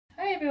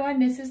everyone,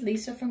 this is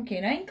Lisa from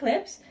Canine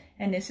Clips,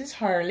 and this is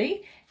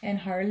Harley, and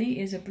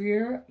Harley is a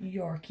Biewer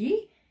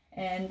Yorkie,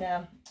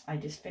 and I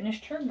just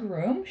finished her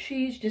groom.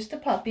 She's just a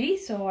puppy,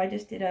 so I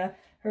just did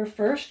her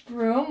first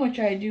groom, which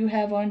I do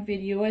have on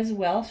video as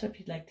well, so if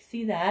you'd like to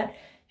see that.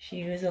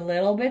 She was a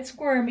little bit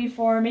squirmy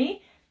for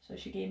me, so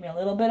she gave me a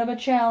little bit of a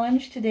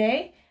challenge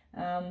today,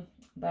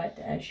 but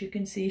as you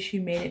can see, she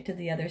made it to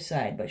the other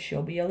side, but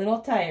she'll be a little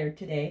tired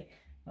today.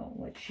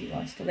 What she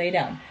wants to lay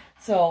down.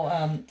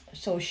 So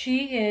so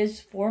she is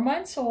 4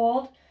 months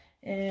old,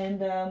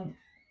 and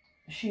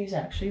she's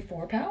actually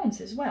 4 pounds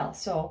as well.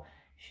 So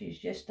she's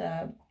just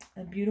a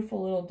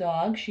beautiful little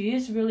dog. She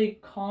is really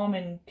calm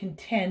and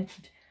content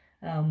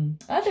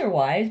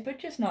otherwise, but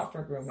just not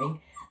for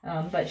grooming.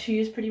 But she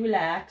is pretty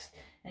relaxed,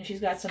 and she's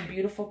got some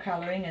beautiful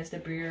coloring, as the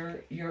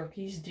Biewer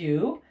Yorkies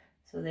do.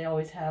 So they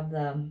always have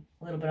a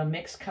little bit of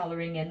mixed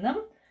coloring in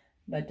them.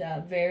 But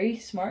very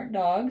smart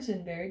dogs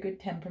and very good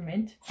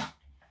temperament,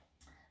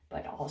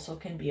 but also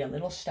can be a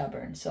little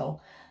stubborn.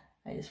 So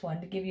I just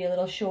wanted to give you a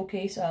little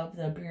showcase of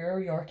the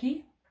Biewer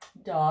Yorkie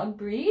dog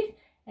breed.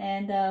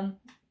 And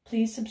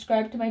please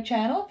subscribe to my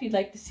channel if you'd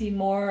like to see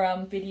more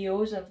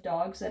videos of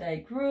dogs that I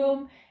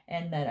groom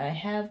and that I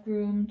have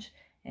groomed,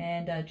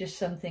 and just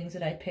some things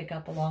that I pick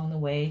up along the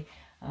way.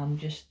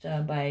 Just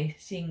by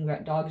seeing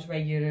dogs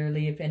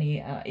regularly, if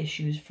any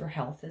issues for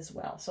health as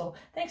well. So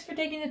thanks for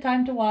taking the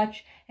time to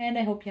watch, and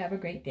I hope you have a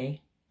great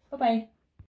day. Bye-bye.